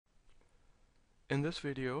In this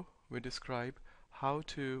video, we describe how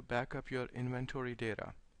to back up your inventory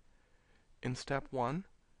data. In step 1,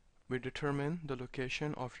 we determine the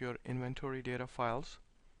location of your inventory data files.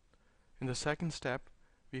 In the second step,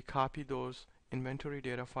 we copy those inventory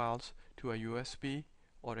data files to a USB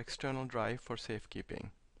or external drive for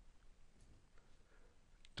safekeeping.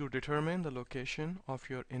 To determine the location of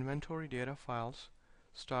your inventory data files,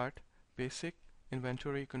 start Basic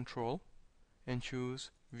Inventory Control and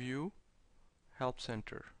choose View Help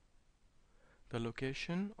Center. The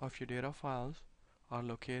location of your data files are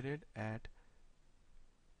located at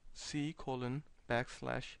C:\big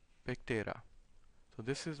data. So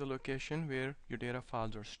this is the location where your data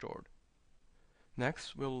files are stored.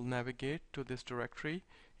 Next, we'll navigate to this directory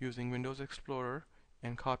using Windows Explorer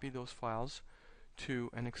and copy those files to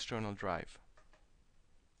an external drive.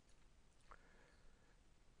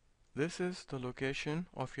 This is the location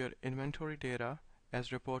of your inventory data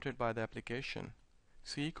as reported by the application,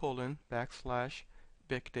 C:\big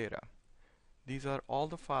data. These are all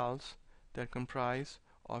the files that comprise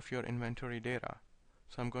of your inventory data.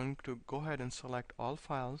 So I'm going to go ahead and select all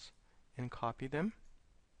files and copy them.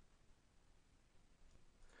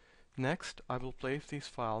 Next, I will place these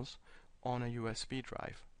files on a USB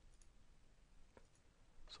drive.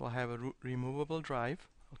 So I have a removable drive.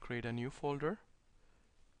 I'll create a new folder,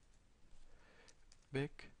 big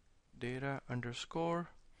data _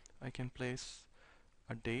 I can place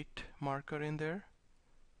a date marker in there,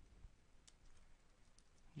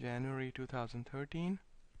 January 2013,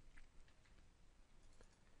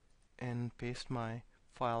 and paste my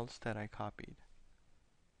files that I copied.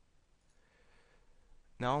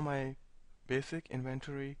 Now my basic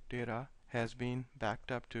inventory data has been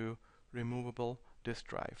backed up to removable disk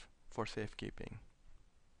drive for safekeeping.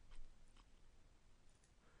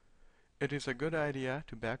 It is a good idea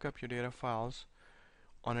to back up your data files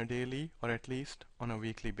on a daily or at least on a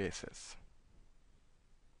weekly basis.